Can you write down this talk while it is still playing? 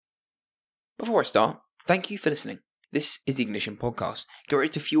Before I start, thank you for listening. This is the Ignition Podcast. Get ready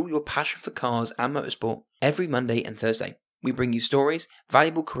to fuel your passion for cars and motorsport every Monday and Thursday. We bring you stories,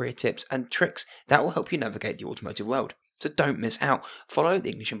 valuable career tips, and tricks that will help you navigate the automotive world. So don't miss out. Follow the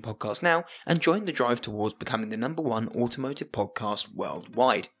Ignition Podcast now and join the drive towards becoming the #1 automotive podcast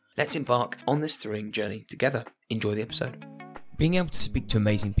worldwide. Let's embark on this thrilling journey together. Enjoy the episode. Being able to speak to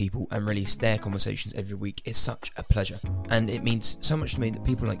amazing people and release their conversations every week is such a pleasure, and it means so much to me that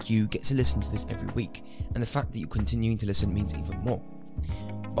people like you get to listen to this every week, and the fact that you're continuing to listen means even more.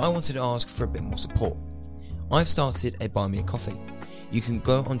 But I wanted to ask for a bit more support. I've started a Buy Me a Coffee. You can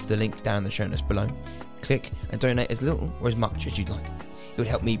go onto the link down in the show notes below, click and donate as little or as much as you'd like. It would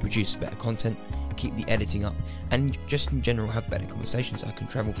help me produce better content, keep the editing up, and just in general have better conversations so I can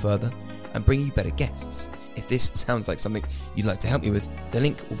travel further and bring you better guests. If this sounds like something you'd like to help me with, the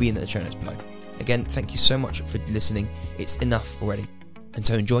link will be in the show notes below. Again, thank you so much for listening. It's enough already. And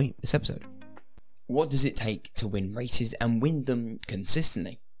so enjoy this episode. What does it take to win races and win them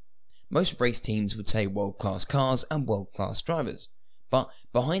consistently? Most race teams would say world-class cars and world-class drivers. But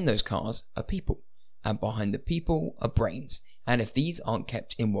behind those cars are people. And behind the people are brains. And if these aren't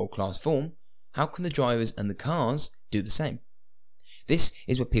kept in world-class form, how can the drivers and the cars do the same? This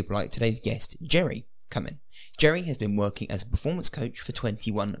is where people like today's guest, Gerry, come in. Gerry has been working as a performance coach for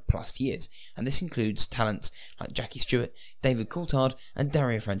 21 plus years, and this includes talents like Jackie Stewart, David Coulthard, and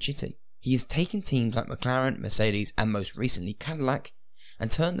Dario Franchitti. He has taken teams like McLaren, Mercedes, and most recently Cadillac,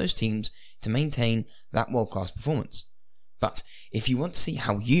 and turned those teams to maintain that world-class performance. But if you want to see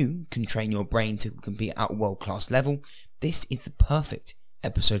how you can train your brain to compete at a world-class level, this is the perfect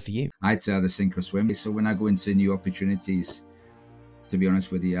episode for you. I'd say either sink or swim. So when I go into new opportunities, to be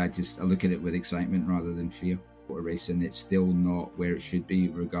honest with you, I look at it with excitement rather than fear. Motor racing, it's still not where it should be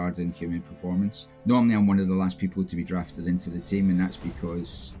regarding human performance. Normally I'm one of the last people to be drafted into the team, and that's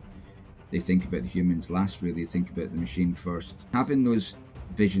because they think about the humans last, really think about the machine first. Having those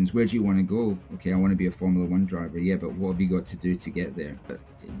visions, where do you want to go? Okay, I want to be a Formula 1 driver, yeah, but what have you got to do to get there? But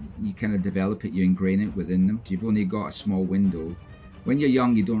you kind of develop it, you ingrain it within them. You've only got a small window. When you're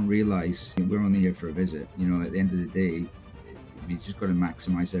young, you don't realise we're only here for a visit. You know, at the end of the day, you just got to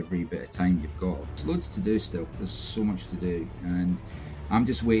maximise every bit of time you've got. There's loads to do still. There's so much to do, and I'm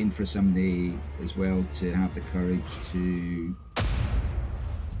just waiting for somebody as well to have the courage to.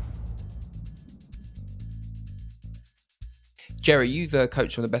 Gerry, you've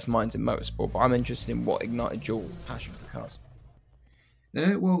coached some of the best minds in motorsport, but I'm interested in what ignited your passion for the cars.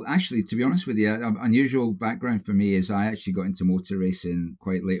 Well, actually, to be honest with you, an unusual background for me is I actually got into motor racing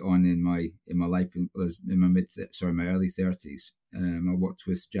quite late on in my life. In my early 30s. I worked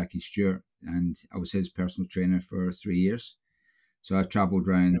with Jackie Stewart, and I was his personal trainer for 3 years. So I've travelled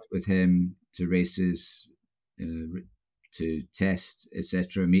around with him to races, to test,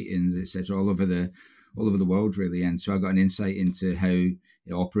 etc., meetings, etc., all over the world, really. And so I got an insight into how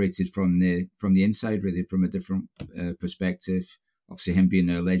it operated from the inside, really, from a different perspective. Obviously, him being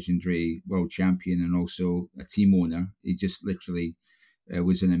a legendary world champion and also a team owner, he just literally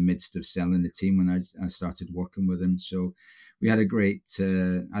was in the midst of selling the team when I started working with him. So we had a great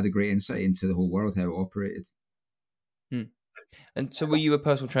insight into the whole world, how it operated. And so, were you a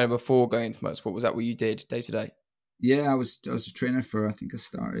personal trainer before going into motorsport? Was that what you did day to day? Yeah, I was a trainer for, I think I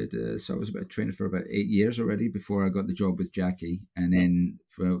started, so I was a trainer for about 8 years already before I got the job with Jackie. And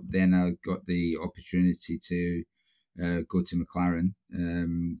then I got the opportunity to go to McLaren,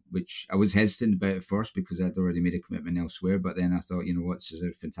 which I was hesitant about at first because I'd already made a commitment elsewhere. But then I thought, you know what, this is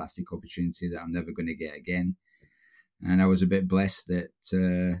a fantastic opportunity that I'm never going to get again. And I was a bit blessed that,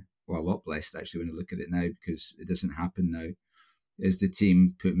 a lot blessed actually when I look at it now, because it doesn't happen now, is the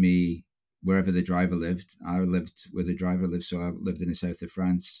team put me wherever the driver lived. I lived where the driver lived, so I lived in the south of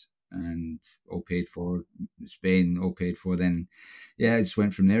France, and all paid for. Spain, all paid for. Then, yeah, I just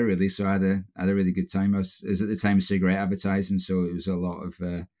went from there, really. So I had a really good time. It was at the time of cigarette advertising, so it was a lot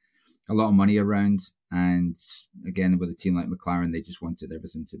of money around. And again, with a team like McLaren, they just wanted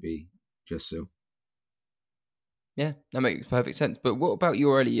everything to be just so. Yeah, that makes perfect sense. But what about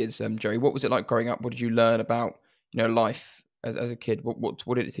your early years, Gerry? What was it like growing up? What did you learn about, life as a kid?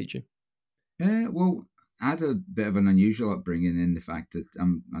 What did it teach you? Well, I had a bit of an unusual upbringing in the fact that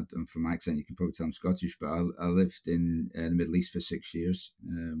I'm from my accent, you can probably tell I'm Scottish, but I lived in the Middle East for 6 years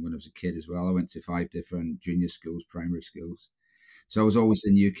when I was a kid as well. I went to 5 different junior schools, primary schools. So I was always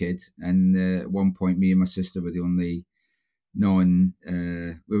the new kid. And at one point, me and my sister were the only we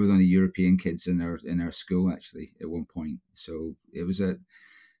were the only European kids in our school, actually, at one point. So it was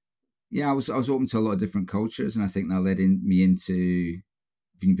I was open to a lot of different cultures, and I think that led me into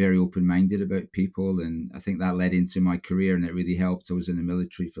been very open-minded about people, and I think that led into my career, and it really helped. I was in the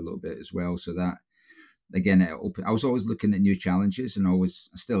military for a little bit as well, so that again, I was always looking at new challenges, and I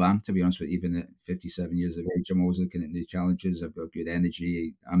still am, to be honest with you. Even at 57 years of age, I'm always looking at new challenges. I've got good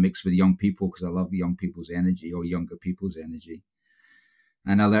energy. I mix with young people because I love young people's energy, or younger people's energy.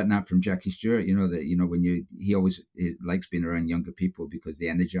 And I learned that from Jackie Stewart, that, he likes being around younger people because they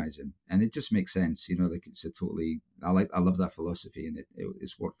energize him. And it just makes sense, like it's I love that philosophy, and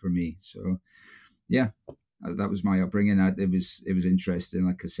it's worked for me. So yeah, that was my upbringing. It was interesting.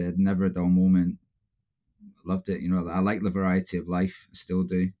 Like I said, never a dull moment. Loved it. I like the variety of life. I still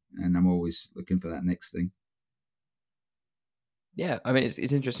do. And I'm always looking for that next thing. Yeah. I mean, it's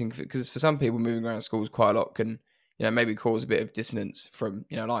interesting because for some people, moving around schools quite a lot can, maybe cause a bit of dissonance from,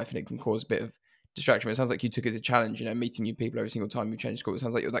 life, and it can cause a bit of distraction. But it sounds like you took it as a challenge, meeting new people every single time you change school. It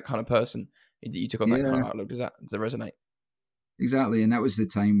sounds like you're that kind of person. You took on that kind of outlook. Does that resonate? Exactly, and that was the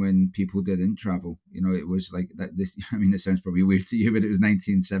time when people didn't travel. It was like that. It sounds probably weird to you, but it was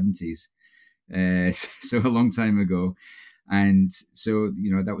 1970s. So a long time ago. And so,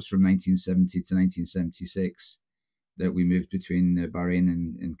 that was from 1970 to 1976 that we moved between Bahrain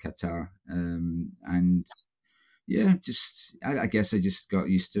and Qatar. And yeah, I guess I just got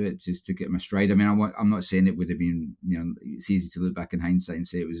used to it just to get my stride. I mean, I'm not saying it would have been, it's easy to look back in hindsight and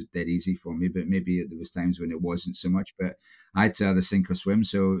say it was dead easy for me, but maybe there was times when it wasn't so much. But I had to either sink or swim,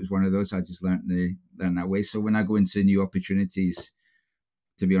 so it was one of those. I just learned that way. So when I go into new opportunities,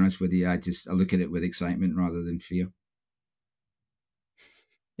 to be honest with you, I look at it with excitement rather than fear.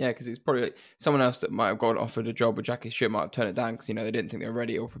 Yeah, because it's probably like someone else that might have got offered a job with Jackie Stewart might have turned it down because they didn't think they were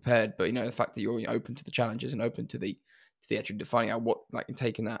ready or prepared. But the fact that you're open to the challenges and open to the actually defining out what and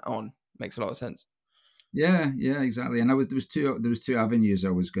taking that on makes a lot of sense. Yeah, exactly. And there was two avenues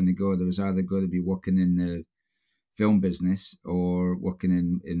I was going to go. There was either going to be working in the film business or working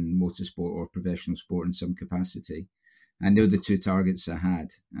in motorsport or professional sport in some capacity. And they were the two targets I had.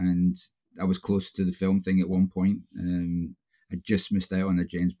 And I was close to the film thing at one point. I just missed out on a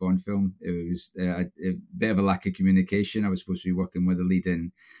James Bond film. It was a bit of a lack of communication. I was supposed to be working with a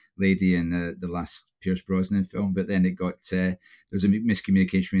leading lady in the last Pierce Brosnan film, but then it got there was a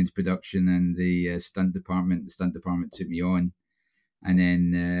miscommunication in production and the stunt department. The stunt department took me on, and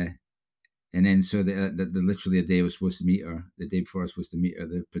then so literally a day I was supposed to meet her. The day before I was supposed to meet her,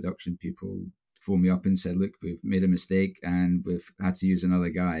 the production people phoned me up and said, "Look, we've made a mistake and we've had to use another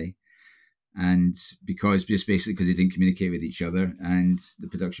guy." And because they didn't communicate with each other, and the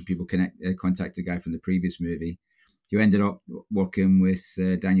production people contacted the guy from the previous movie, who ended up working with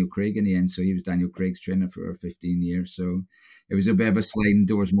Daniel Craig in the end. So he was Daniel Craig's trainer for 15 years. So it was a bit of a sliding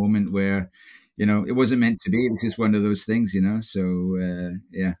doors moment where, it wasn't meant to be. It was just one of those things, So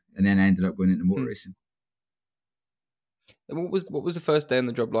yeah, and then I ended up going into motor racing. And what was the first day on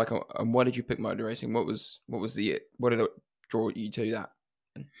the job like, and why did you pick motor racing? What did it draw you to that?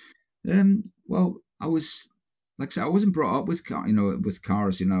 Well, I was, like I said, I wasn't brought up with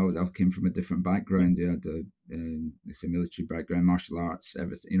cars. I came from a different background. I had a military background, martial arts,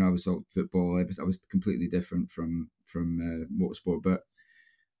 everything. I was all football. Everything. I was completely different from motorsport. But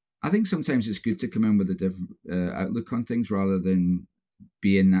I think sometimes it's good to come in with a different outlook on things rather than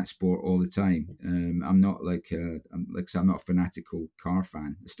be in that sport all the time. I'm not I'm not a fanatical car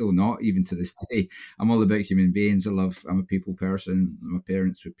fan. Still not, even to this day. I'm all about human beings. I'm a people person. My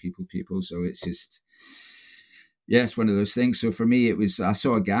parents were people. So it's just, yeah, it's one of those things. So for me, I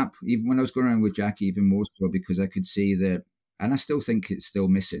saw a gap, even when I was going around with Jackie, even more so because I could see that, and I still think it's still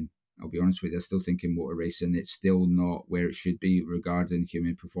missing. I'll be honest with you. I still think in motor racing, it's still not where it should be regarding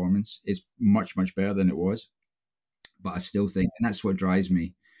human performance. It's much, much better than it was. But I still think, and that's what drives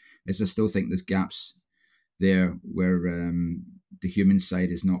me, is I still think there's gaps there where the human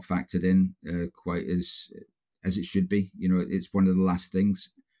side is not factored in quite as it should be. It's one of the last things.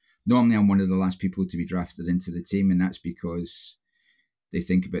 Normally, I'm one of the last people to be drafted into the team, and that's because they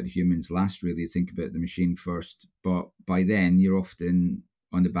think about the humans last, really. They think about the machine first. But by then, you're often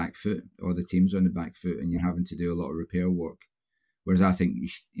on the back foot, or the team's on the back foot, and you're having to do a lot of repair work. Whereas I think,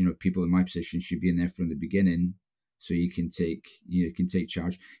 people in my position should be in there from the beginning, so you can take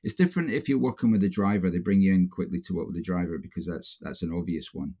charge. It's different if you're working with a driver. They bring you in quickly to work with the driver because that's an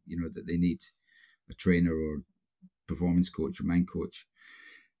obvious one, that they need a trainer or performance coach or mind coach.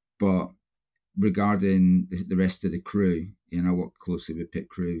 But regarding the rest of the crew, I work closely with pit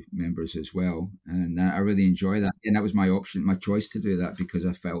crew members as well, and I really enjoy that. And that was my option, my choice to do that, because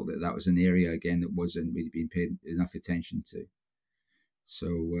I felt that was an area, again, that wasn't really being paid enough attention to. So,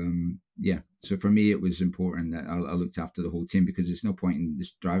 so for me, it was important that I looked after the whole team, because there's no point in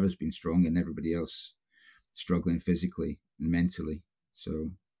this driver's being strong and everybody else struggling physically and mentally.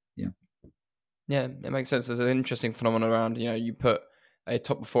 So Yeah. Yeah, it makes sense. There's an interesting phenomenon around, you put a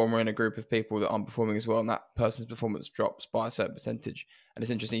top performer in a group of people that aren't performing as well, and that person's performance drops by a certain percentage. And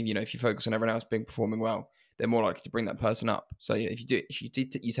it's interesting, if you focus on everyone else performing well, they're more likely to bring that person up. So if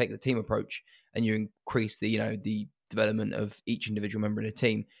you take the team approach and you increase the development of each individual member of the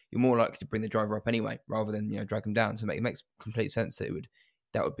team, you're more likely to bring the driver up anyway, rather than drag them down. So it makes complete sense that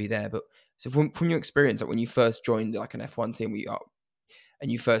that would be there. But so from your experience, like when you first joined like an F1 team,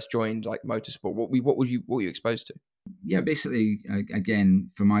 and you first joined like motorsport, what were you exposed to? Yeah, basically,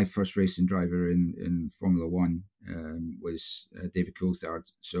 again, for my first racing driver in Formula One was David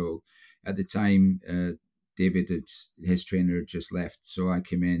Coulthard. So at the time, David his trainer just left, so I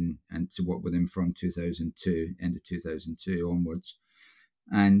came in and to work with him from 2002, end of 2002 onwards.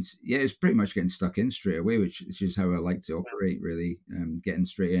 And yeah, it's pretty much getting stuck in straight away, which is just how I like to operate, really. Getting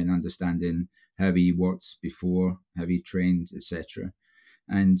straight in, understanding how he worked before, how he trained, etc.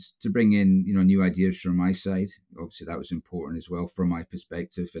 And to bring in, new ideas from my side. Obviously, that was important as well from my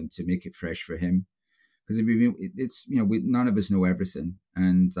perspective, and to make it fresh for him. Because it's none of us know everything,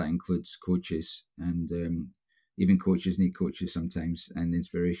 and that includes coaches, and even coaches need coaches sometimes and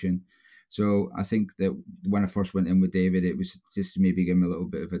inspiration. So I think that when I first went in with David, it was just to maybe give him a little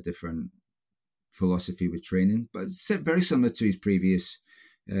bit of a different philosophy with training, but it's very similar to his previous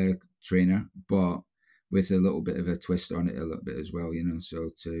trainer, but with a little bit of a twist on it a little bit as well, so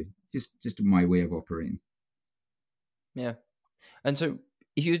to just my way of operating. Yeah. And so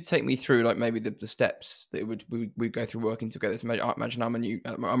if you would take me through like maybe the steps that we'd go through working together. So imagine I'm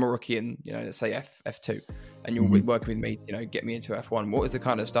a rookie in, let's say F2, and you're working with me to, get me into F1. What is the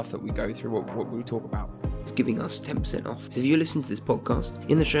kind of stuff that we go through? What we talk about? It's giving us 10% off. So if you listen to this podcast,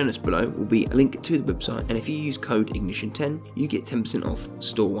 in the show notes below will be a link to the website, and if you use code Ignition10, you get 10% off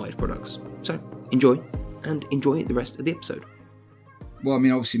store-wide products. So enjoy the rest of the episode. Well, I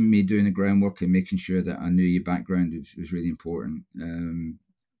mean, obviously, me doing the groundwork and making sure that I knew your background was really important.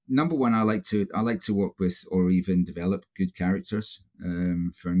 Number one, I like to work with or even develop good characters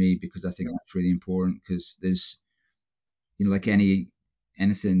for me, because I think that's really important. Because there's, like anything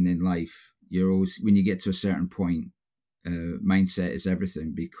in life, you're always, when you get to a certain point, mindset is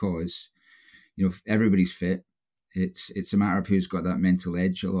everything. Because if everybody's fit, it's a matter of who's got that mental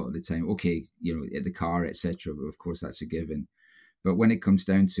edge a lot of the time. Okay, the car, etc. Of course, that's a given. But when it comes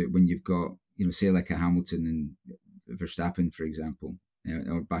down to it, when you've got, say like a Hamilton and Verstappen, for example,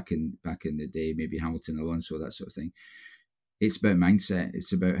 or back in the day, maybe Hamilton, Alonso, that sort of thing, it's about mindset.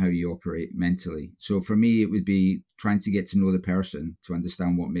 It's about how you operate mentally. So for me, it would be trying to get to know the person, to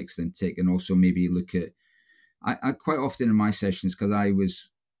understand what makes them tick, and also maybe look at, I quite often in my sessions, because I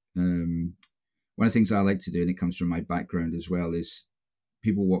was, one of the things I like to do, and it comes from my background as well, is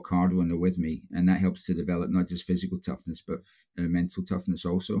people work hard when they're with me, and that helps to develop not just physical toughness, but mental toughness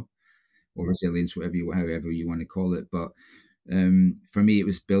also, or resilience, however you want to call it. But for me, it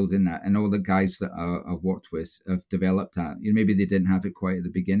was building that, and all the guys that I've worked with have developed that. Maybe they didn't have it quite at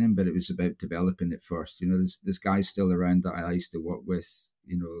the beginning, but it was about developing it first. There's guys still around that I used to work with,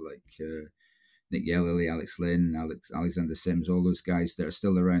 like Nick Yellowly, Alex Lynn, Alexander Sims, all those guys that are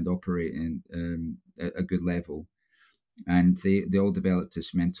still around operating at a good level. And they all developed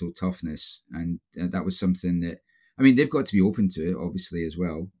this mental toughness, and that was something that, I mean, they've got to be open to it, obviously, as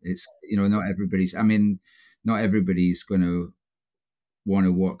well. It's, not everybody's going to want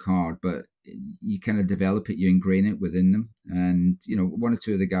to work hard, but you kind of develop it, you ingrain it within them. And, one or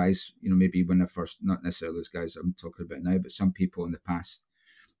two of the guys, maybe when I first, not necessarily those guys I'm talking about now, but some people in the past,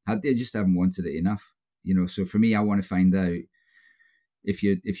 they just haven't wanted it enough. So for me, I want to find out, if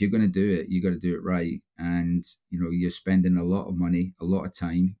you're going to do it, you got to do it right. And, you're spending a lot of money, a lot of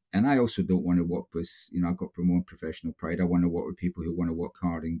time. And I also don't want to work with, I've got more professional pride. I want to work with people who want to work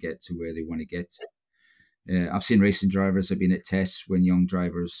hard and get to where they want to get to. I've seen racing drivers, I've been at tests when young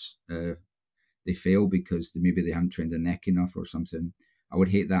drivers, they fail because maybe they haven't trained their neck enough or something. I would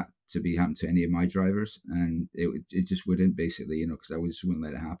hate that to be happening to any of my drivers. And it just wouldn't, basically, because I just wouldn't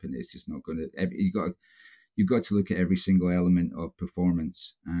let it happen. It's just not going to, you've got to look at every single element of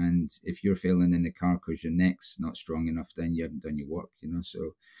performance. And if you're failing in the car because your neck's not strong enough, then you haven't done your work,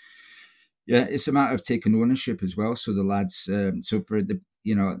 So, yeah, it's a matter of taking ownership as well. So the lads, so for the,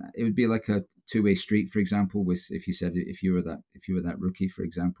 it would be like a two-way street, for example, with, if you were that rookie, for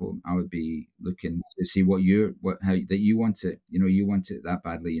example, I would be looking to see how you want it, you want it that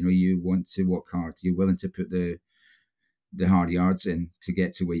badly, you want to work hard, you're willing to put the hard yards in to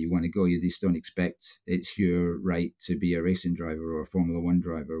get to where you want to go. You just don't expect it's your right to be a racing driver or a Formula One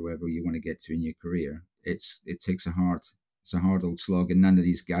driver, wherever you want to get to in your career. It takes it's a hard old slog, and none of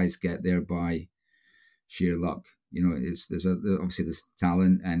these guys get there by sheer luck. You know, obviously there's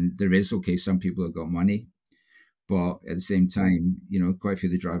talent, and there is, okay, some people have got money, but at the same time, you know, quite a few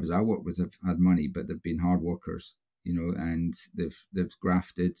of the drivers I work with have had money, but they've been hard workers, you know, and they've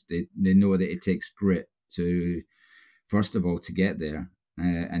grafted. They know that it takes grit to, first of all, to get there,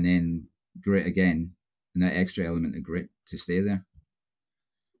 and then grit again, and that extra element of grit to stay there.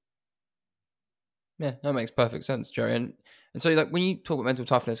 Yeah, that makes perfect sense, Gerry. And so, like, when you talk about mental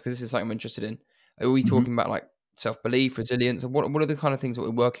toughness, because this is something I'm interested in, are we talking about like self-belief, resilience, and what are the kind of things that we're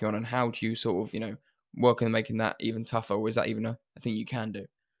working on, and how do you sort of, you know, work on making that even tougher, or is that even a thing you can do?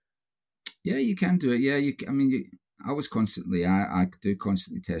 Yeah, you can do it. Yeah, I mean, I was constantly, I do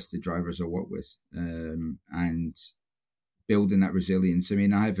constantly test the drivers I work with, and building that resilience. I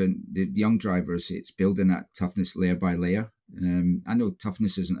mean, the young drivers, it's building that toughness layer by layer. I know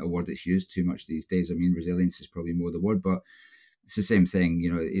toughness isn't a word that's used too much these days. I mean, resilience is probably more the word, but it's the same thing.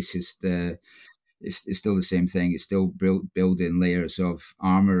 You know, it's just it's still the same thing. It's still building layers of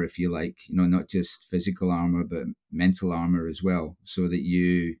armor, if you like. You know, not just physical armor, but mental armor as well, so that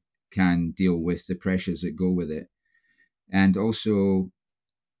you can deal with the pressures that go with it, and also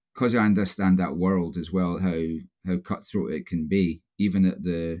because I understand that world as well, how cutthroat it can be, even at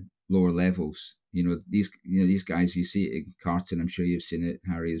the lower levels. These guys, you see it in karting. I'm sure you've seen it,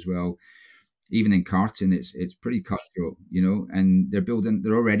 Harry, as well. Even in karting, it's pretty cutthroat, you know, and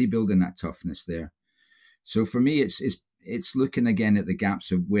they're already building that toughness there. So for me, it's looking again at the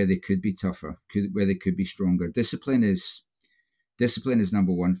gaps of where they could be tougher, where they could be stronger. Discipline is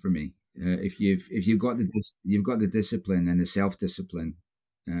number one for me. If you've got you've got the discipline and the self discipline,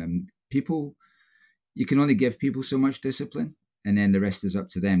 people, you can only give people so much discipline, and then the rest is up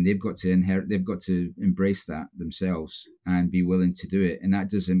to them. They've got to embrace that themselves and be willing to do it. And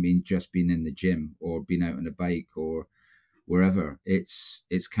that doesn't mean just being in the gym or being out on a bike or wherever. It's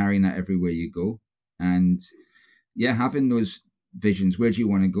carrying that everywhere you go, and yeah, having those visions. Where do you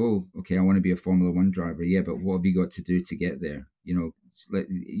want to go? Okay, I want to be a Formula One driver. Yeah, but what have you got to do to get there? You know,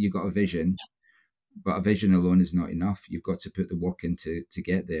 you've got a vision, but a vision alone is not enough. You've got to put the work in to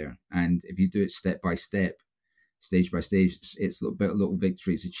get there. And if you do it step by step, stage by stage, it's little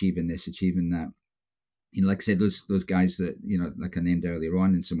victories, achieving this, achieving that. You know, like I said, those guys that, you know, like I named earlier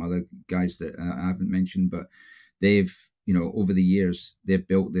on, and some other guys that I haven't mentioned, but they've, you know, over the years, they've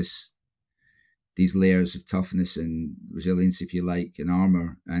built these layers of toughness and resilience, if you like, and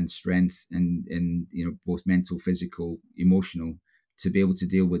armor and strength, and you know, both mental, physical, emotional, to be able to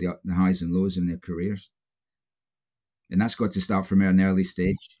deal with the highs and lows in their careers. And that's got to start from an early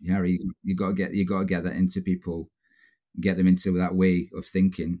stage, Harry. You got to get that into people, get them into that way of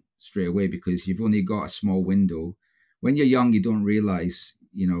thinking straight away, because you've only got a small window. When you're young, you don't realize,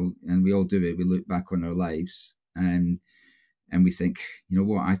 you know, and we all do it. We look back on our lives and we think, you know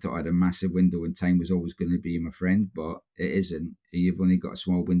what, I thought I had a massive window and time was always going to be my friend, but it isn't. You've only got a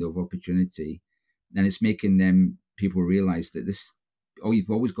small window of opportunity. And it's making them people realize that you've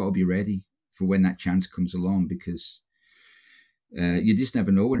always got to be ready for when that chance comes along, because you just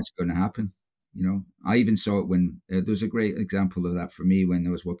never know when it's going to happen. You know, I even saw it when there was a great example of that for me when I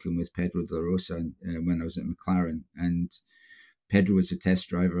was working with Pedro de la Rosa when I was at McLaren, and Pedro was a test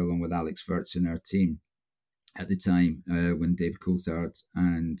driver along with Alex Wurz in our team at the time when Dave Coulthard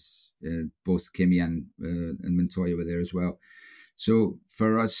and both Kimi and Montoya were there as well. So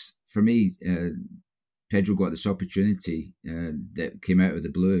for me, Pedro got this opportunity that came out of the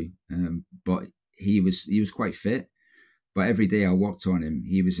blue, but he was quite fit. But every day I worked on him,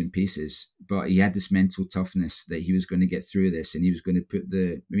 he was in pieces. But he had this mental toughness that he was going to get through this, and he was going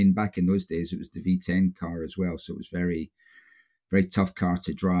to back in those days, it was the V10 car as well. So it was very, very tough car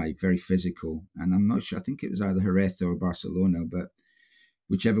to drive, very physical. And I'm not sure, I think it was either Jerez or Barcelona, but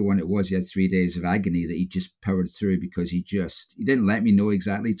whichever one it was, he had 3 days of agony that he just powered through, because he didn't let me know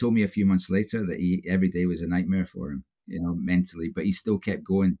exactly. He told me a few months later that every day was a nightmare for him, you know, mentally, but he still kept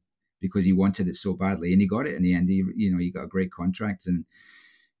going because he wanted it so badly, and he got it in the end. He got a great contract, and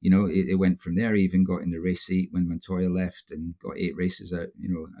you know, it went from there. He even got in the race seat when Montoya left, and got 8 races out, you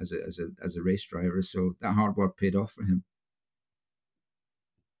know, as a race driver. So that hard work paid off for him.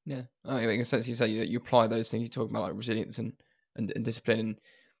 Yeah, I think sense you say you apply those things you talk about, like resilience and discipline, and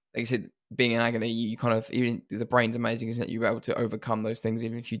like you said, being in agony, you kind of, even the brain's amazing, isn't it? You're able to overcome those things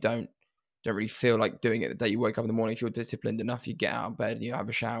even if you don't really feel like doing it the day you wake up in the morning. If you're disciplined enough, you get out of bed, you have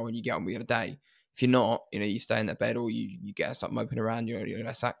a shower, and you get on with your day. If you're not, you know, you stay in that bed, or you get start moping around, you're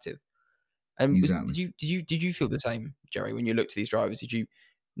less active. And Exactly. did you feel the same, Gerry, when you looked at these drivers? Did you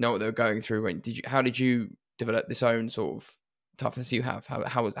know what they were going through? How did you develop this own sort of toughness you have?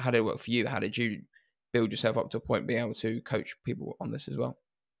 How did it work for you? How did you build yourself up to a point being able to coach people on this as well?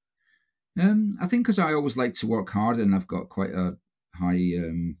 I think because I always like to work hard, and I've got quite a high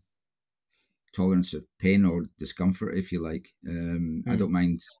tolerance of pain or discomfort, if you like. I don't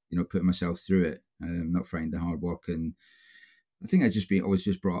mind, putting myself through it. Not frightened of hard work, and I think I was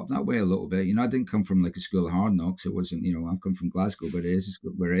just brought up that way a little bit. I didn't come from like a school of hard knocks. It wasn't, I've come from Glasgow, but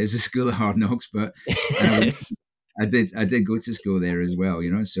where it is a school of hard knocks. But and I did go to school there as well.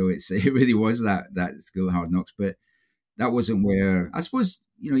 So it really was that school of hard knocks. But that wasn't where, I suppose,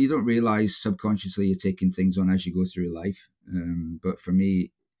 you don't realize subconsciously you're taking things on as you go through life. But for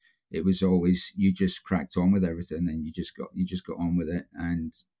me, it was always, you just cracked on with everything, and you just got on with it.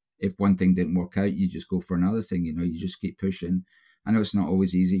 And if one thing didn't work out, you just go for another thing. You just keep pushing. I know it's not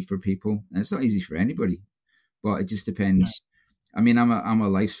always easy for people, and it's not easy for anybody, but it just depends. I mean, I'm a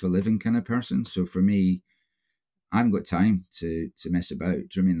life for living kind of person, so for me, I haven't got time to mess about.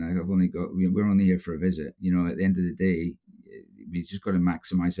 Do you know what I mean? Like, we're only here for a visit. At the end of the day, we just got to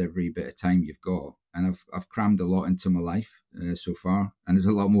maximize every bit of time you've got. And I've crammed a lot into my life so far, and there's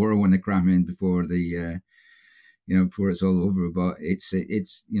a lot more I want to cram in before before it's all over. But it's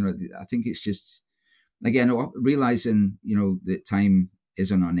I think it's just, again, realizing that time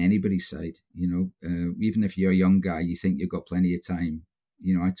isn't on anybody's side. Even if you're a young guy, you think you've got plenty of time.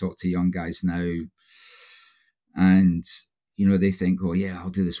 I talk to young guys now, and they think, oh yeah, I'll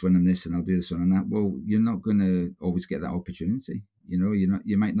do this one and this, and I'll do this one and that. Well, you're not going to always get that opportunity.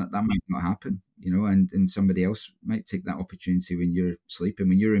 You might not, that might not happen. And somebody else might take that opportunity when you're sleeping,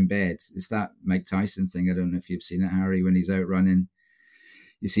 when you're in bed. It's that Mike Tyson thing. I don't know if you've seen it, Harry, when he's out running.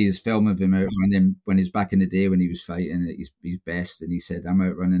 You see this film of him out running when he's back in the day when he was fighting at his best, and he said, "I'm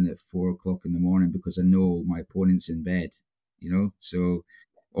out running at 4 o'clock in the morning because I know my opponent's in bed." So,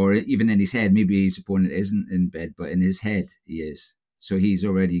 or even in his head, maybe his opponent isn't in bed, but in his head he is. So he's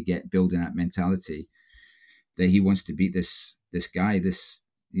already building that mentality that he wants to beat this guy.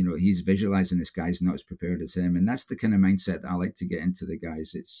 He's visualizing this guy's not as prepared as him, and that's the kind of mindset that I like to get into the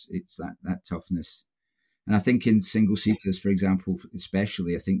guys. It's that toughness. And I think in single seaters, for example,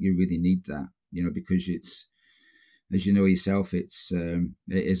 especially, I think you really need that, because it's, as you know yourself, it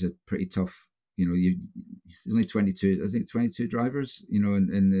is a pretty tough, only 22, I think 22 drivers, in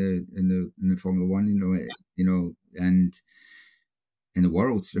the Formula One, and in the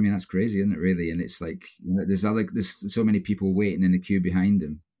world. I mean, that's crazy, isn't it, really? And it's like, there's so many people waiting in the queue behind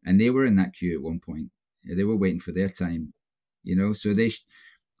them, and they were in that queue at one point. They were waiting for their time, so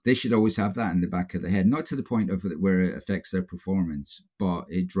they should always have that in the back of the head, not to the point of where it affects their performance, but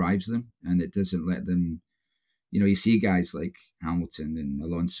it drives them, and it doesn't let them, you see guys like Hamilton and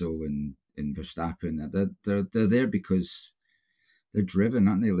Alonso and Verstappen, they're there because they're driven,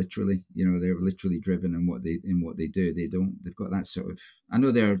 aren't they? Literally, they're literally driven in what they do. They've got that sort of, I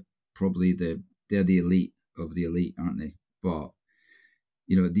know they're probably they're the elite of the elite, aren't they? But,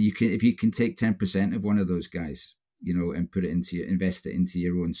 if you can take 10% of one of those guys, and invest it into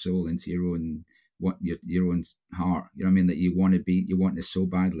your own soul, into your own, your own heart. You know what I mean? That you want this so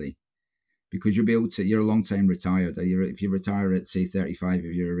badly, because you'll be able to. You're a long time retired. If you retire at say 35,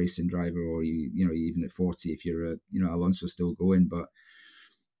 if you're a racing driver, or even at 40, if you're Alonso's still going, but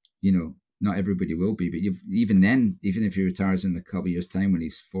not everybody will be. But even if he retires in a couple of years' time when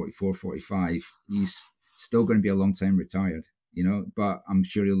he's 44, 45, he's still going to be a long time retired. But I'm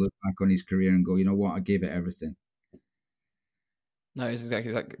sure he'll look back on his career and go, you know what, I gave it everything. No, it's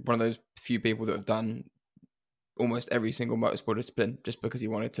exactly like one of those few people that have done almost every single motorsport discipline just because he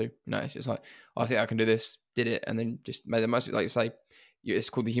wanted to. It's just like, I think I can do this, did it, and then just made the most of it. Like you say, it's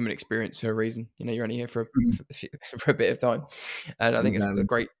called the human experience for a reason. You're only here for a bit of time. And I think It's a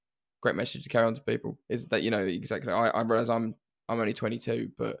great message to carry on to people, is that, exactly, I realize I'm only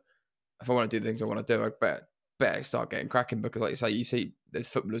 22, but if I want to do the things I want to do, I better start getting cracking, because like you say, you see there's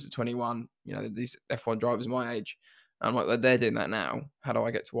footballers at 21, these F1 drivers my age, and I'm like, they're doing that now. How do I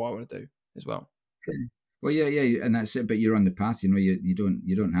get to what I want to do as well? Well, yeah, and that's it. But you're on the path. You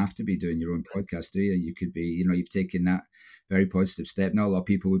don't have to be doing your own podcast, do you? You could be, you've taken that very positive step. Not a lot of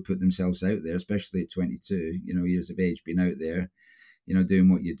people would put themselves out there, especially at 22, years of age, being out there,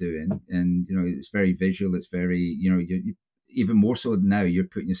 doing what you're doing, and it's very visual. It's very, you even more so now. You're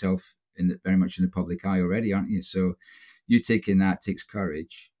putting yourself very much in the public eye already, aren't you? So you taking that takes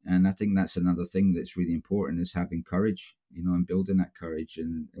courage, and I think that's another thing that's really important, is having courage, and building that courage,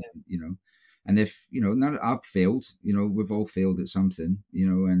 and and if I've failed, we've all failed at something,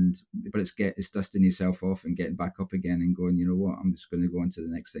 but it's dusting yourself off and getting back up again and going, you know what, I'm just going to go on to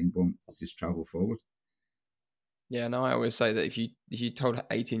the next thing, boom, just travel forward. Yeah, no, I always say that if you told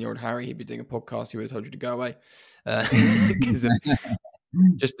 18-year-old Harry he'd be doing a podcast, he would have told you to go away, because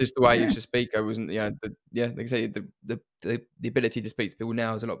just the way I Yeah. used to speak, I wasn't, like I say, the ability to speak to people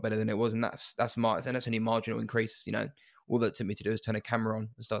now is a lot better than it was, and that's smart, and that's only a marginal increase. All that took me to do is turn a camera on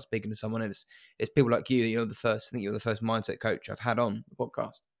and start speaking to someone, and it's people like you. I think you're the first mindset coach I've had on the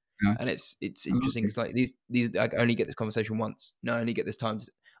podcast, Yeah. and it's interesting. Okay. It's like these I only get this conversation once. I only get this time to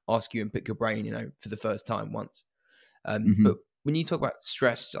ask you and pick your brain, for the first time once. Mm-hmm. But when you talk about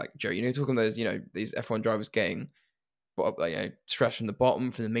stress, like Joe, talking about those, these F1 drivers getting stress from the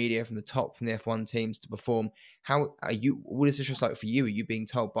bottom, from the media, from the top, from the F1 teams to perform. How are you? What is this just like for you? Are you being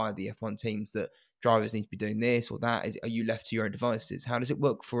told by the F1 teams that drivers need to be doing this or that? Are you left to your own devices? How does it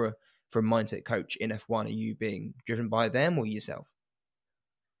work for a mindset coach in F1? Are you being driven by them or yourself?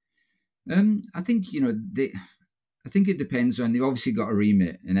 I think I think it depends on. They've obviously got a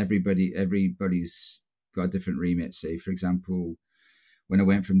remit, and everybody's got a different remit. Say, for example, when I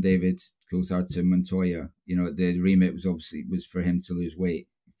went from David Coulthard to Montoya, the remit was for him to lose weight,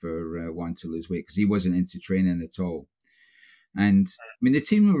 for one to lose weight, because he wasn't into training at all. And I mean, the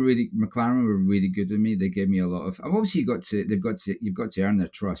team McLaren were really good with me. They gave me a lot of. Obviously, you've got to earn their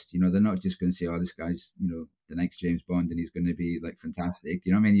trust. They're not just going to say, "Oh, this guy's the next James Bond, and he's going to be like fantastic."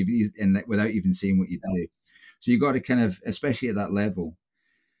 You know what I mean? Without even seeing what you do, so you got to kind of, especially at that level.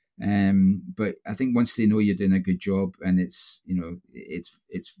 But I think once they know you're doing a good job, and it's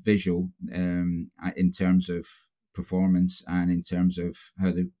visual in terms of performance and in terms of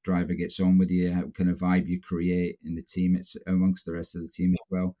how the driver gets on with you, how kind of vibe you create in the team, it's amongst the rest of the team as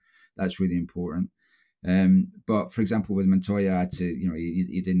well. That's really important. But for example, with Montoya, I had to,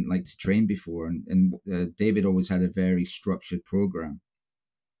 he didn't like to train before, and David always had a very structured program,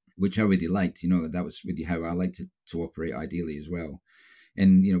 which I really liked. That was really how I liked to operate ideally as well.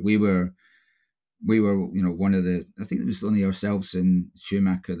 And we were one of the, I think it was only ourselves and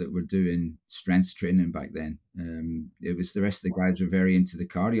Schumacher that were doing strength training back then. It was the rest of the guys were very into the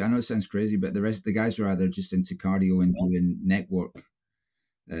cardio. I know it sounds crazy, but the rest of the guys were either just into cardio and doing neck work,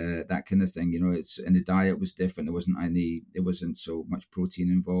 that kind of thing. And the diet was different. There wasn't so much protein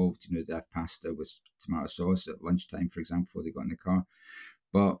involved. They have pasta with tomato sauce at lunchtime, for example, before they got in the car.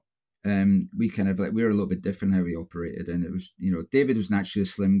 But we kind of we were a little bit different how we operated, and it was David was naturally a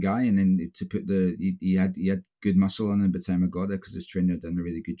slim guy, and then to put he had good muscle on him by the time I got there, because his trainer had done a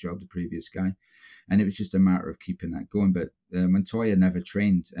really good job, the previous guy, and it was just a matter of keeping that going. But Montoya never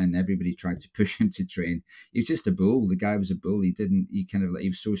trained, and everybody tried to push him to train. He was just a bull. The guy was a bull. He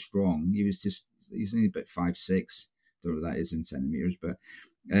was so strong. He's only about 5'6". Don't know what that is in centimeters, but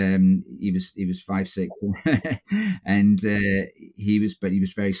he was 5'6", and he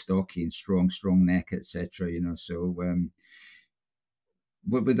was very stocky and strong neck, etc. So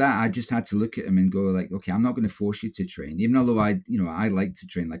but with that, I just had to look at him and go like, okay, I'm not going to force you to train, even although I like to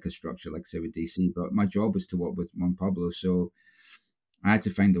train like a structure, like say with DC, but my job was to work with Juan Pablo, so I had to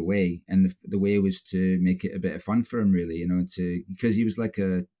find a way, and the way was to make it a bit of fun for him, really, because he was like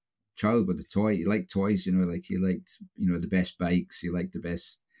a child with a toy. He liked toys, like he liked, the best bikes, he liked the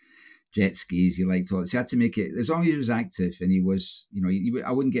best jet skis, he liked all. So I had to make it, as long as he was active, and he was,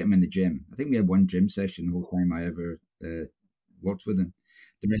 I wouldn't get him in the gym. I think we had one gym session the whole time I ever worked with him.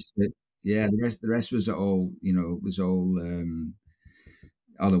 The rest of it, yeah, the rest was all,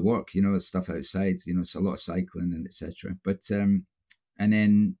 other work, stuff outside, so a lot of cycling and etc. But and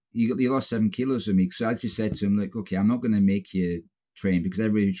then he lost 7 kilos with me. So I just said to him, like, okay, I'm not going to make you train, because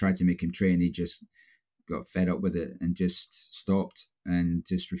everybody tried to make him train. He just got fed up with it and just stopped and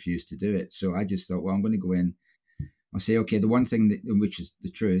just refused to do it. So I just thought, well, I'm going to go in. I'll say, okay, the one thing which is the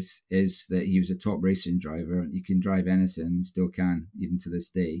truth is that he was a top racing driver. You can drive anything, still can, even to this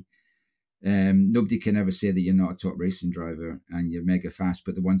day. Nobody can ever say that you're not a top racing driver and you're mega fast.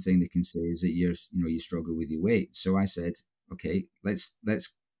 But the one thing they can say is that you struggle with your weight. So I said, okay, let's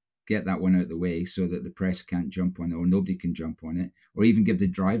get that one out of the way so that the press can't jump on it, or nobody can jump on it, or even give the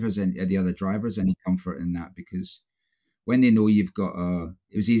other drivers any comfort in that, because when they know you've got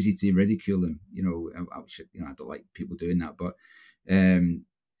it was easy to ridicule them, I don't like people doing that, but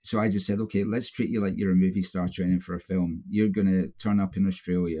so I just said, okay, let's treat you like you're a movie star training for a film. You're going to turn up in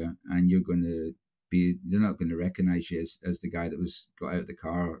Australia, and they're not going to recognize you as the guy that got out of the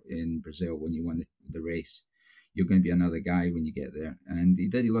car in Brazil when you won the race. You're going to be another guy when you get there. And he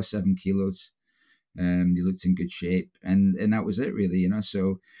did. He lost 7 kilos. He looked in good shape, and that was it, really.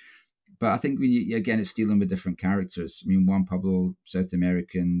 So, but I think it's dealing with different characters. I mean, Juan Pablo, South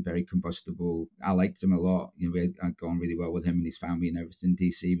American, very combustible. I liked him a lot. I'd gone really well with him and his family and everything.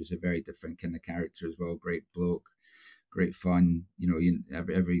 DC was a very different kind of character as well. Great bloke, great fun.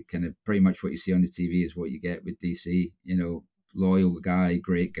 Every kind of pretty much what you see on the TV is what you get with DC. Loyal guy,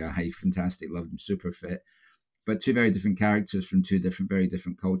 great guy, fantastic. Loved him, super fit. but two very different characters from very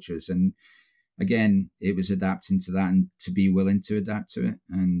different cultures. And again, it was adapting to that and to be willing to adapt to it.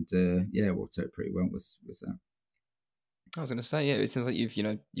 And it worked out pretty well with that. I was going to say, yeah, it seems like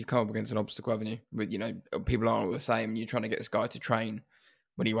you've come up against an obstacle, haven't you? With people aren't all the same. You're trying to get this guy to train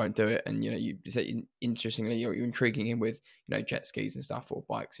when he won't do it, and you say interestingly, you're intriguing him with jet skis and stuff or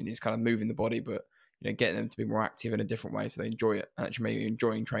bikes, and he's kind of moving the body, but getting them to be more active in a different way so they enjoy it. And actually, maybe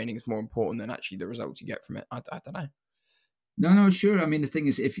enjoying training is more important than actually the results you get from it. I don't know. No, sure. I mean, the thing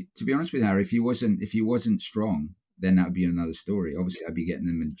is, to be honest with Harry, if he wasn't strong, then that would be another story. Obviously, I'd be getting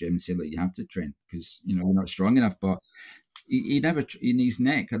him in the gym saying, "Look, you have to train because you're not strong enough." But he never in his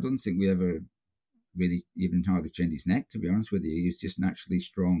neck. I don't think we ever really even hardly trained his neck. To be honest with you, he was just naturally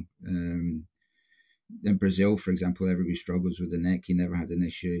strong. In Brazil, for example, everybody struggles with the neck. He never had an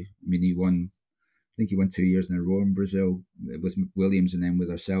issue. I mean, he won. I think he won 2 years in a row in Brazil with Williams and then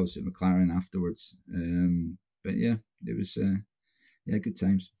with ourselves at McLaren afterwards. But yeah, it was good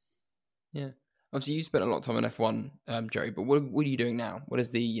times. Yeah. Obviously, you spent a lot of time in F1, Gerry. But what are you doing now? What is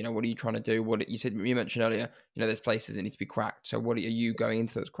what are you trying to do? What you mentioned earlier? There's places that need to be cracked. So what are you going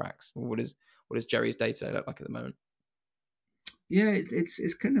into those cracks? What is Gerry's day to day look like at the moment? Yeah,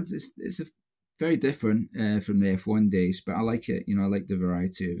 it's kind of it's a very different from the F1 days, but I like it. I like the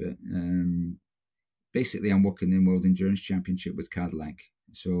variety of it. Basically, I'm working in World Endurance Championship with Cadillac,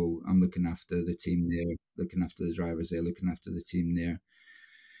 so I'm looking after the team there, looking after the drivers there, looking after the team there.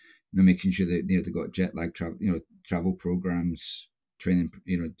 Making sure that they've got jet lag travel programs, training,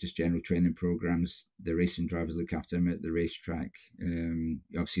 just general training programs. The racing drivers look after them at the racetrack.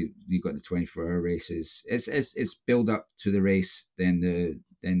 Obviously, you've got the 24-hour races. It's build up to the race, then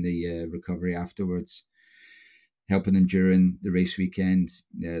the recovery afterwards, helping them during the race weekend.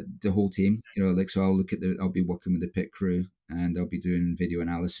 The whole team, so I'll be working with the pit crew and I'll be doing video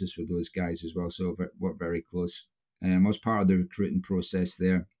analysis with those guys as well. So work very close. I was part of the recruiting process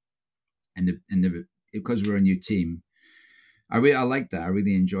there. And because we're a new team, I like that. I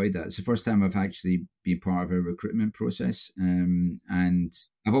really enjoyed that. It's the first time I've actually been part of a recruitment process, and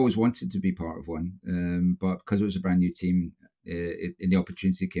I've always wanted to be part of one. But because it was a brand new team, and the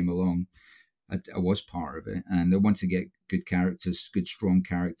opportunity came along, I was part of it, and I want to get good characters, good strong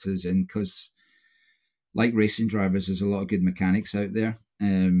characters, and because like racing drivers, there's a lot of good mechanics out there,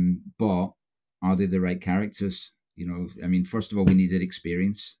 but are they the right characters? I mean, first of all, we needed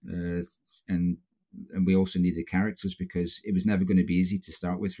experience, and we also needed characters because it was never going to be easy to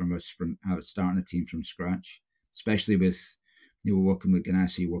start with from starting a team from scratch, especially with working with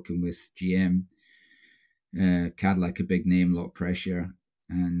Ganassi, working with GM, Cadillac, a big name, a lot of pressure,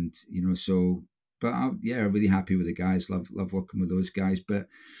 and so. But I'm really happy with the guys. Love working with those guys. But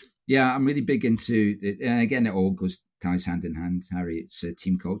yeah, I'm really big into it, and again, it all ties hand in hand, Harry. It's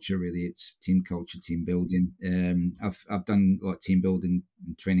team culture, really. It's team culture, team building. I've done a lot of team building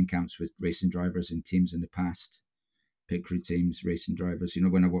and training camps with racing drivers and teams in the past, pit crew teams, racing drivers.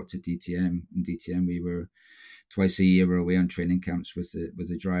 When I worked at DTM, we were twice a year away on training camps with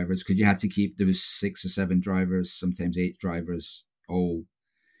the drivers because you had to keep. There was 6 or 7 drivers, sometimes 8 drivers, all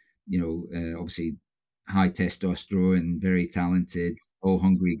obviously high testosterone, very talented, all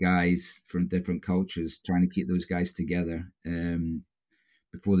hungry guys from different cultures, trying to keep those guys together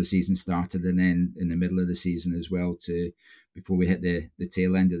before the season started, and then in the middle of the season as well, before we hit the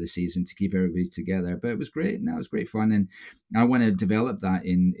tail end of the season, to keep everybody together. But it was great, and that was great fun, and I want to develop that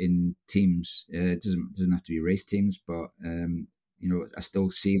in teams. It doesn't have to be race teams, but I still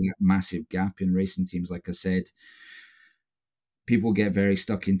see that massive gap in racing teams. Like I said, people get very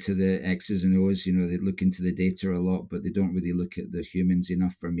stuck into the X's and O's. They look into the data a lot, but they don't really look at the humans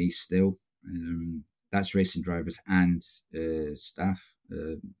enough for me still. That's racing drivers and staff,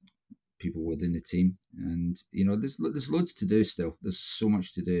 people within the team. And, there's loads to do still. There's so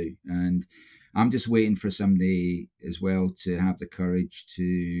much to do. And I'm just waiting for somebody as well to have the courage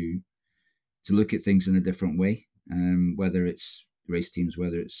to look at things in a different way, whether it's race teams,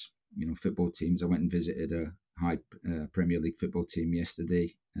 whether it's, football teams. I went and visited a high Premier League football team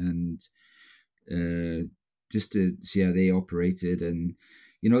yesterday, and just to see how they operated. And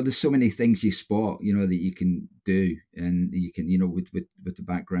there's so many things you spot that you can do, and you can with the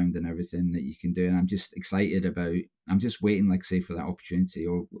background and everything that you can do. And I'm just excited about. I'm just waiting, like I say, for that opportunity,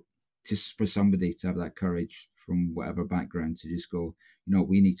 or just for somebody to have that courage from whatever background to just go,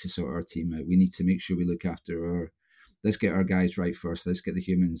 we need to sort our team out. We need to make sure we look after let's get our guys right first. Let's get the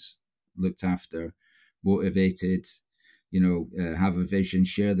humans looked after, motivated, have a vision,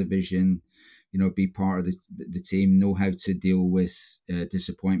 share the vision, be part of the team, know how to deal with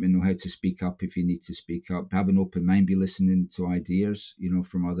disappointment, know how to speak up if you need to speak up, have an open mind, be listening to ideas,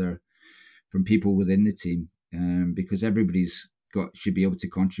 from people within the team. because everybody's should be able to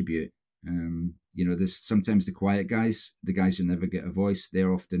contribute. There's sometimes the quiet guys, the guys who never get a voice.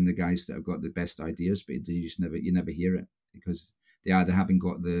 They're often the guys that have got the best ideas, but you never hear it because they either haven't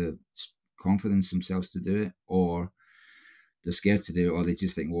got the confidence themselves to do it, or they're scared to do it, or they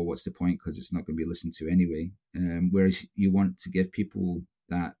just think, well, what's the point, because it's not going to be listened to anyway. Whereas you want to give people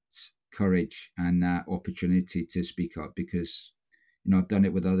that courage and that opportunity to speak up, because I've done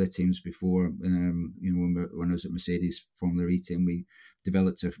it with other teams before. When I was at Mercedes Formula E team, we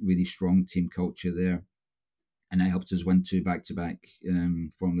developed a really strong team culture there, and it helped us win 2 back-to-back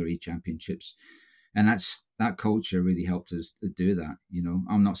Formula E championships. And that culture really helped us do that.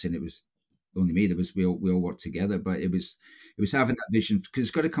 I'm not saying it was only me. We all worked together, but it was having that vision, because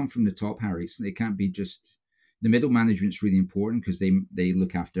it's got to come from the top, Harry. So it can't be just the middle management's really important, because they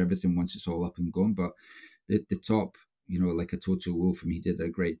look after everything once it's all up and going. But the top, like a Toto Wolff, he did a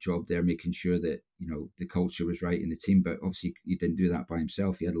great job there, making sure that the culture was right in the team. But obviously, he didn't do that by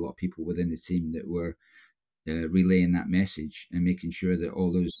himself. He had a lot of people within the team that were relaying that message and making sure that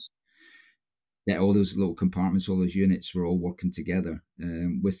all those little compartments, all those units, were all working together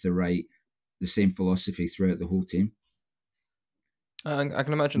with the same philosophy throughout the whole team. I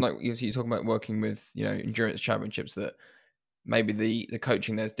can imagine, like you're talking about working with endurance championships, that maybe the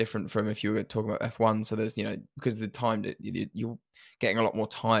coaching there's different from if you were talking about F1. So there's because the time that you're getting a lot more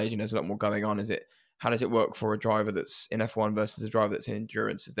tired, there's a lot more going on. How does it work for a driver that's in F1 versus a driver that's in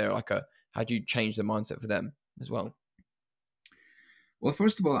endurance? Is there how do you change the mindset for them as well? Well,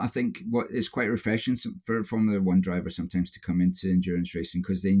 first of all, I think what is quite refreshing for a Formula One driver sometimes to come into endurance racing,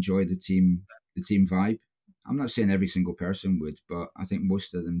 because they enjoy the team vibe. I'm not saying every single person would, but I think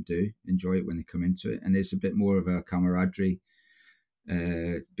most of them do enjoy it when they come into it. And it's a bit more of a camaraderie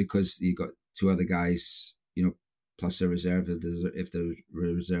because you've got 2 other guys, plus a reserve if there's a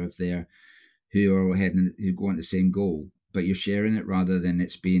reserve there, who are who go on the same goal, but you're sharing it rather than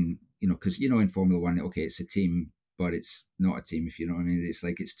it's being, because, in Formula One, okay, it's a team, but it's not a team, if you know what I mean. It's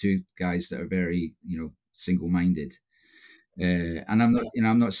like it's 2 guys that are very, single-minded. And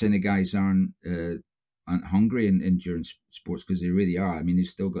I'm not saying the guys aren't hungry in endurance sports, because they really are. I mean, they've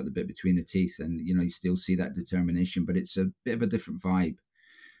still got the bit between the teeth, and you still see that determination, but it's a bit of a different vibe.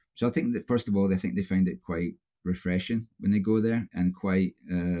 So I think that, first of all, I think they find it quite refreshing when they go there, and quite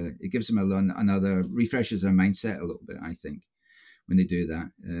it gives them another refreshes their mindset a little bit, I think, when they do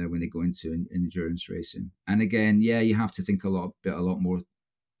that, when they go into endurance racing. And again, you have to think a lot more.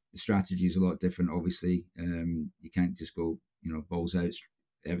 The strategy is a lot different, obviously. You can't just go, balls out.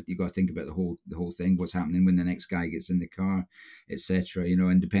 You got to think about the whole thing, what's happening when the next guy gets in the car, etc.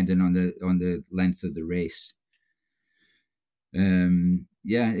 And depending on the length of the race. I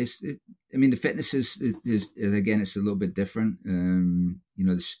mean, the fitness is again, it's a little bit different.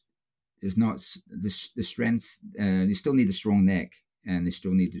 There's not the strength. You still need a strong neck, and they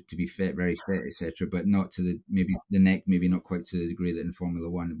still need to be fit, very fit, etc. But not to maybe the neck, maybe not quite to the degree that in Formula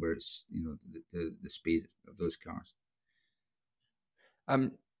One, where it's the speed of those cars.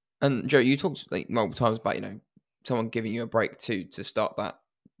 And Joe, you talked multiple times about someone giving you a break to start that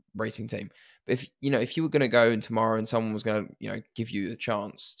racing team. But if you were going to go in tomorrow and someone was going to give you the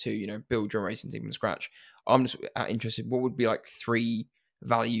chance to build your racing team from scratch, I'm just interested. What would be 3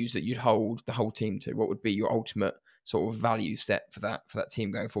 values that you'd hold the whole team to? What would be your ultimate sort of value set for that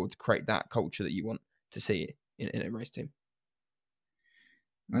team going forward to create that culture that you want to see in a race team?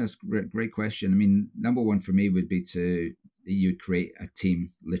 That's a great question. I mean, number one for me would be you'd create a team,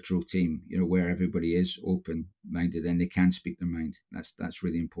 literal team, where everybody is open-minded and they can speak their mind. That's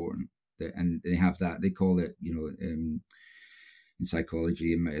really important. And they have that. They call it, in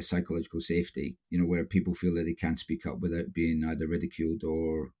psychology, psychological safety, where people feel that they can speak up without being either ridiculed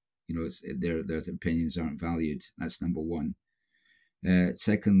or, their opinions aren't valued. That's number one.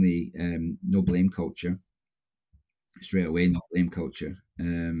 Secondly, no blame culture. Straight away, no blame culture.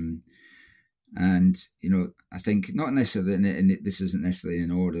 And, I think not necessarily, and this isn't necessarily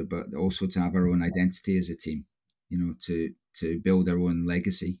in order, but also to have our own identity as a team, to build our own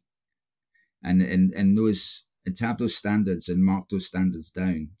legacy. And those, and to have those standards and mark those standards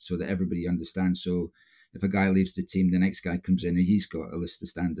down so that everybody understands. So if a guy leaves the team, the next guy comes in and he's got a list of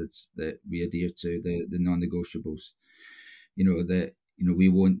standards that we adhere to, the non-negotiables, that, we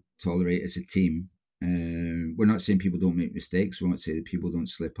won't tolerate as a team. We're not saying people don't make mistakes. We won't say that people don't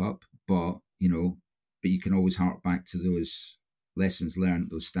slip up, but you can always hark back to those lessons learned,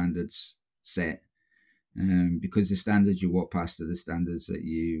 those standards set, because the standards you walk past are the standards that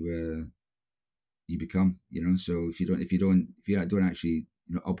you become. So if you don't actually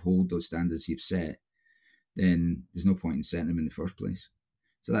uphold those standards you've set, then there's no point in setting them in the first place.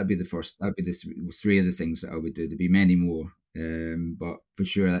 So that'd be the first. That'd be the three of the things that I would do. There'd be many more, but for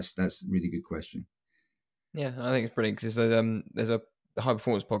sure, that's a really good question. Yeah, I think it's brilliant because there's a high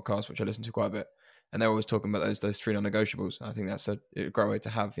performance podcast which I listen to quite a bit, and they're always talking about those three non-negotiables. I think that's a great way to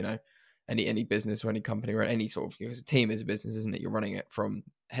have, you know, any business or any company or any sort of, because a team is a business, isn't it? You're running it from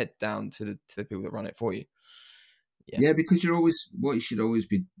head down to the people that run it for you. Yeah, because what you should always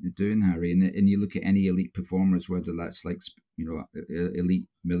be doing, Harry, and you look at any elite performers, whether that's like, you know, elite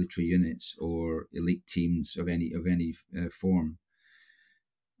military units or elite teams of any form,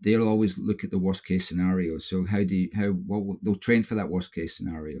 they'll always look at the worst case scenario. So they'll train for that worst case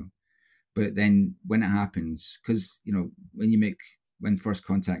scenario, but then when it happens, because you know when first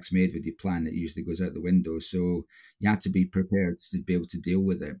contact's made with your plan, it usually goes out the window. So you have to be prepared to be able to deal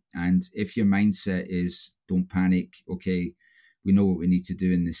with it. And if your mindset is don't panic, okay, we know what we need to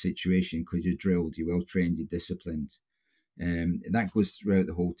do in this situation because you're drilled, you're well trained, you're disciplined. That goes throughout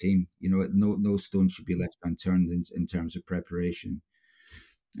the whole team. You know, no stone should be left unturned in terms of preparation.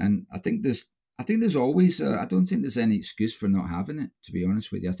 And I think there's always I don't think there's any excuse for not having it. To be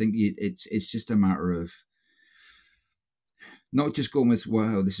honest with you, I think it's just a matter of not just going with,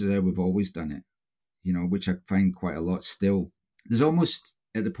 well, this is how we've always done it, you know, which I find quite a lot still. There's almost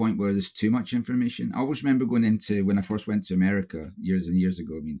at the point where there's too much information. I always remember going into, when I first went to America years and years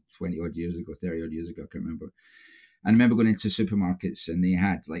ago, I mean, 20 odd years ago, 30 odd years ago, I can't remember. And I remember going into supermarkets and they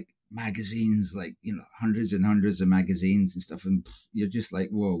had like magazines, like, you know, hundreds and hundreds of magazines and stuff. And you're just like,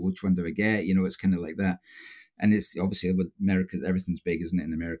 whoa, which one do I get? You know, it's kind of like that. And it's obviously with America, everything's big, isn't it,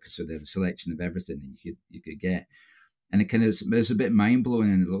 in America? So there's a selection of everything that you could get. And it's a bit mind blowing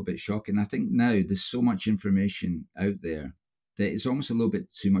and a little bit shocking. I think now there's so much information out there that it's almost a little bit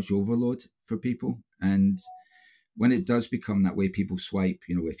too much overload for people. And when it does become that way, people swipe.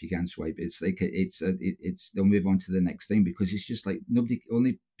 You know, if you can swipe, it's like they'll move on to the next thing because it's just like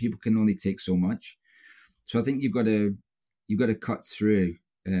people can only take so much. So I think you've got to cut through.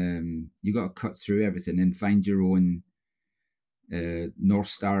 You got to cut through everything and find your own North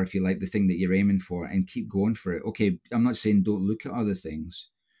Star, if you like, the thing that you're aiming for, and keep going for it. Okay, I'm not saying don't look at other things,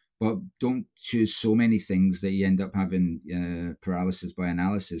 but don't choose so many things that you end up having paralysis by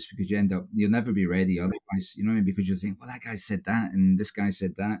analysis, because you'll never be ready otherwise. You know what I mean? Because you think, well, that guy said that, and this guy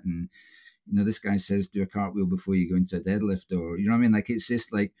said that, and you know, this guy says do a cartwheel before you go into a deadlift, or you know what I mean? Like it's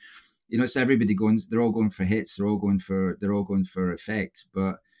just like, you know, it's everybody going. They're all going for hits. They're all going for effect,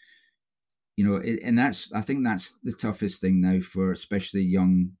 but you know, I think that's the toughest thing now for especially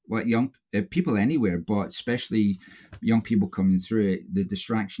young people anywhere, but especially young people coming through it. The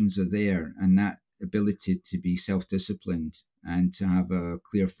distractions are there, and that ability to be self-disciplined and to have a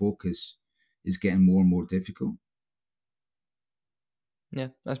clear focus is getting more and more difficult. Yeah,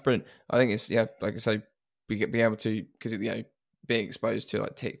 that's brilliant. I think it's, yeah, like I say, be able to, because, you know, being exposed to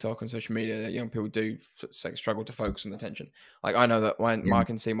like TikTok and social media, young people do struggle to focus on attention. Like I know that I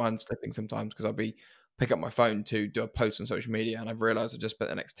can see mine slipping sometimes because I'll pick up my phone to do a post on social media, and I've realized I just spent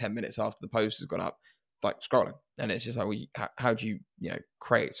the next 10 minutes after the post has gone up, like scrolling. And it's just like, how do you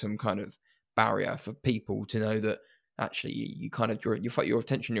create some kind of barrier for people to know that actually you kind of, your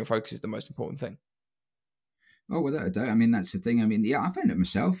attention, your focus is the most important thing. Oh, without a doubt. I mean, that's the thing. I mean, yeah, I find it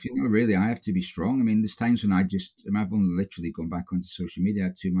myself. You know, really, I have to be strong. I mean, there's times when I've only literally gone back onto social media. I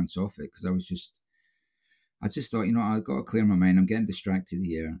had 2 months off it because I just thought, you know, I've got to clear my mind. I'm getting distracted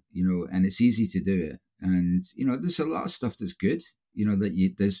here, you know, and it's easy to do it. And, you know, there's a lot of stuff that's good, you know,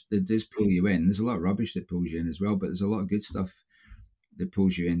 that does pull you in. There's a lot of rubbish that pulls you in as well, but there's a lot of good stuff that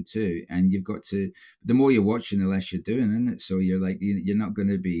pulls you in too. And you've got to, the more you're watching, the less you're doing, isn't it? So you're like, you're not going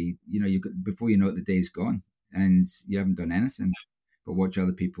to be, you know, before you know it, the day's gone and you haven't done anything but watch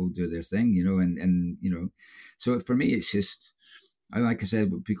other people do their thing, you know, and you know, so for me, it's just, like I said,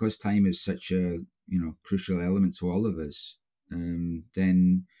 because time is such a, you know, crucial element to all of us,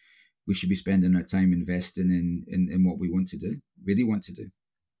 then we should be spending our time investing in what we want to do, really want to do.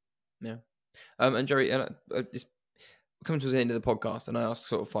 Yeah. And Gerry, it's coming to the end of the podcast, and I ask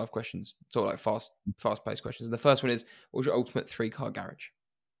sort of 5 questions, sort of like fast-paced questions. And the first one is, what's your ultimate 3-car garage?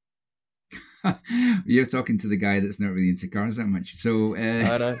 You're talking to the guy that's not really into cars that much. So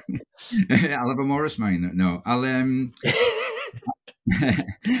I know. I'll have a Morris Minor. No, I'll I'm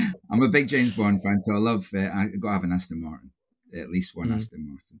a big James Bond fan, so I love. I got to have an Aston Martin, at least one Aston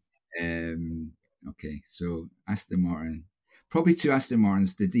Martin. Okay, so Aston Martin, probably 2 Aston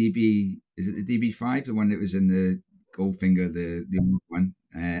Martins. The DB, is it the DB5, the one that was in the Goldfinger, the old one,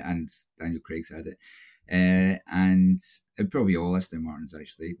 and Daniel Craig's had it. And probably all Aston Martins,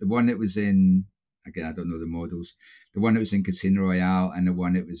 actually. The one that was in, again, I don't know the models, the one that was in Casino Royale and the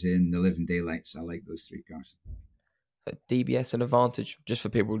one that was in The Living Daylights. I like those 3 cars. DBS and Advantage, just for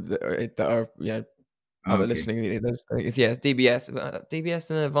people that are other Okay. listening. I think it's DBS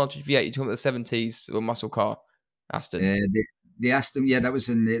and an Advantage V8. You're talking about the 70s or muscle car, Aston. The Aston, yeah, that was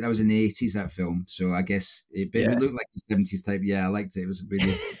in the 80s, that film. So I guess it looked like the 70s type. Yeah, I liked it. It was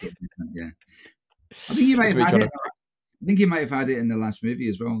really different. Yeah, I think he might have had it. I think he might have had it in the last movie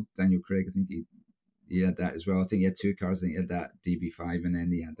as well. Daniel Craig. I think he had that as well. I think he had two cars. I think he had that DB5, and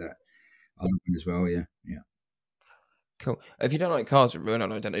then he had that other one as well. Yeah. Cool. If you don't like cars, don't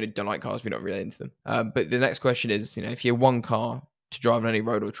like cars. We're not really into them. But the next question is, if you had one car to drive on any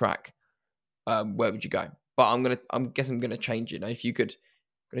road or track, where would you go? But I'm gonna change it. Now, if you could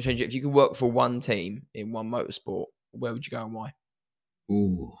work for one team in one motorsport, where would you go and why?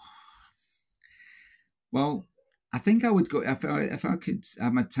 Oh, well, I think I would go if I could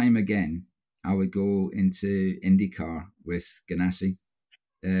have my time again. I would go into IndyCar with Ganassi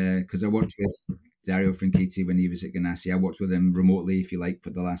because I worked with Dario Franchitti when he was at Ganassi. I worked with him remotely, if you like, for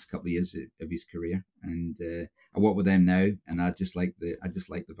the last couple of years of his career, and I work with them now, and I just like the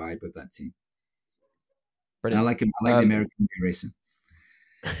vibe of that team. Brilliant. And I like him. I like the American way racing.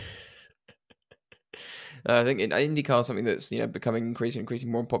 I think IndyCar is something that's becoming increasingly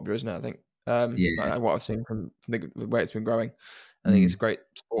more popular, isn't it? I think what I've seen from the way it's been growing. I think it's a great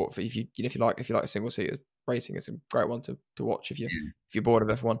sport for if you like single seater racing. It's a great one to watch if you're bored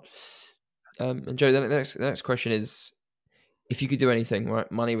of F1. And Joe, the next question is: if you could do anything,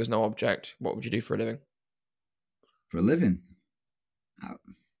 right? Money was no object. What would you do for a living? For a living,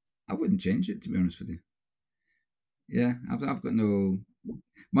 I wouldn't change it, to be honest with you. Yeah, I've got no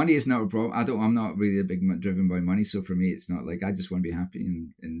money. Is not a problem. I'm not really a big driven by money, so for me, it's not like I just want to be happy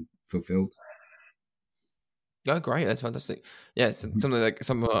and fulfilled. Oh, great! That's fantastic. Yeah,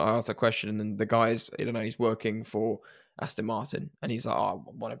 someone asked a question, and then the guy's he's working for Aston Martin, and he's like, "Oh,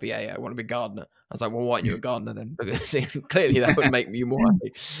 I want to be a gardener." I was like, "Well, why aren't you a gardener then?" Because clearly that would make you more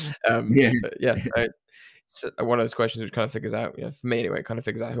happy. So one of those questions which kind of figures out, for me anyway, it kind of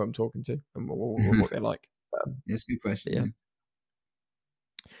figures out who I'm talking to and what they're like. That's a good question. Yeah.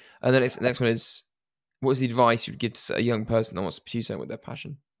 And the next one is, what is the advice you'd give to a young person that wants to pursue something with their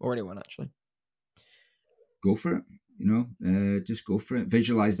passion, or anyone actually? Go for it. Just go for it.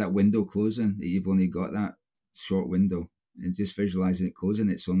 Visualize that window closing. That you've only got that short window, and just visualizing it closing.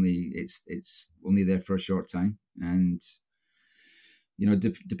 It's only there for a short time, and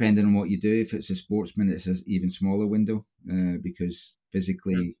depending on what you do, if it's a sportsman, it's an even smaller window because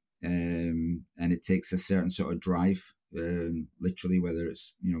physically, and it takes a certain sort of drive. Literally, whether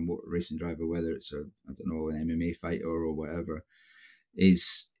it's motor racing driver, whether it's an MMA fighter or whatever,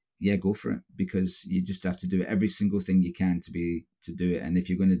 go for it, because you just have to do every single thing you can to do it, and if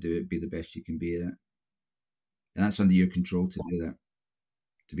you're going to do it, be the best you can be at it, and that's under your control to do that,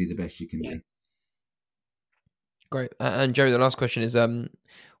 to be the best you can be. Great. And Gerry, the last question is,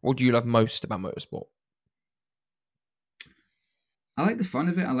 what do you love most about motorsport? I like the fun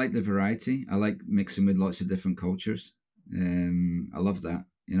of it. I like the variety. I like mixing with lots of different cultures. I love that.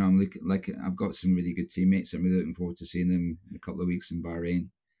 I'm I've got some really good teammates. I'm really looking forward to seeing them in a couple of weeks in Bahrain.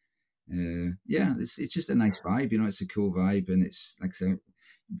 It's just a nice vibe. It's a cool vibe, and it's like I said,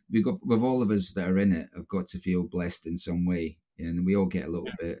 with all of us that are in it, have got to feel blessed in some way, and we all get a little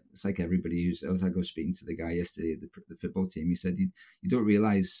bit. It's like everybody I was speaking to the guy yesterday, the football team. He said, you don't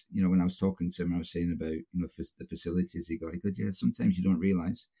realize, when I was talking to him, I was saying about the facilities he got. He goes, yeah, sometimes you don't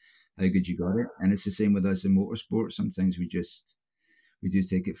realize how good you got it, and it's the same with us in motorsport. Sometimes we do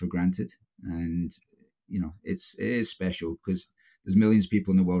take it for granted, and it is special because there's millions of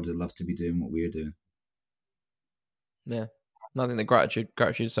people in the world that love to be doing what we're doing. Yeah, I think the gratitude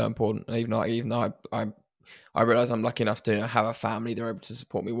is so important. Even though I realize I'm lucky enough to have a family, they're able to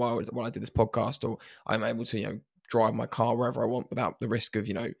support me while I do this podcast, or I'm able to drive my car wherever I want without the risk of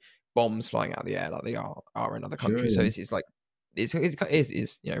bombs flying out of the air like they are in other countries. Sure, yeah. So it's like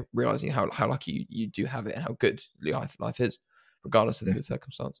it's realizing how lucky you do have it and how good life is, regardless of the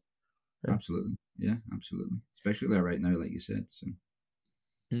circumstance. Yeah. Absolutely. Yeah, absolutely. Especially there right now, like you said. So.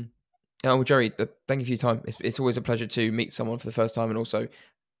 Well, Gerry, thank you for your time. It's always a pleasure to meet someone for the first time, and also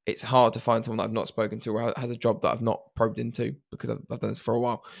it's hard to find someone that I've not spoken to or has a job that I've not probed into, because I've done this for a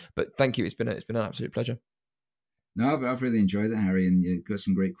while. But thank you. It's been an absolute pleasure. No, I've really enjoyed it, Harry, and you've got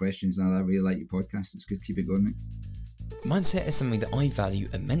some great questions, and I really like your podcast. It's good to keep it going, mate. Mindset is something that I value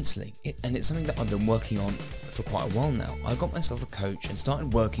immensely, and it's something that I've been working on for quite a while now. I got myself a coach and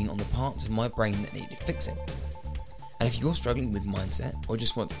started working on the parts of my brain that needed fixing. And if you're struggling with mindset or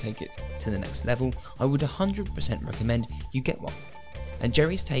just want to take it to the next level, I would 100% recommend you get one. And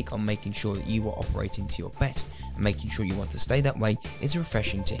Gerry's take on making sure that you are operating to your best and making sure you want to stay that way is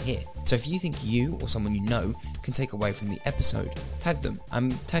refreshing to hear. So if you think you or someone you know can take away from the episode, tag them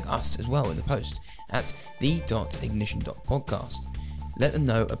and tag us as well in the post at the.ignition.podcast. Let them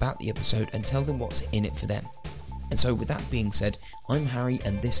know about the episode and tell them what's in it for them. And so with that being said, I'm Harry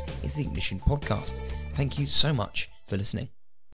and this is the Ignition Podcast. Thank you so much for listening.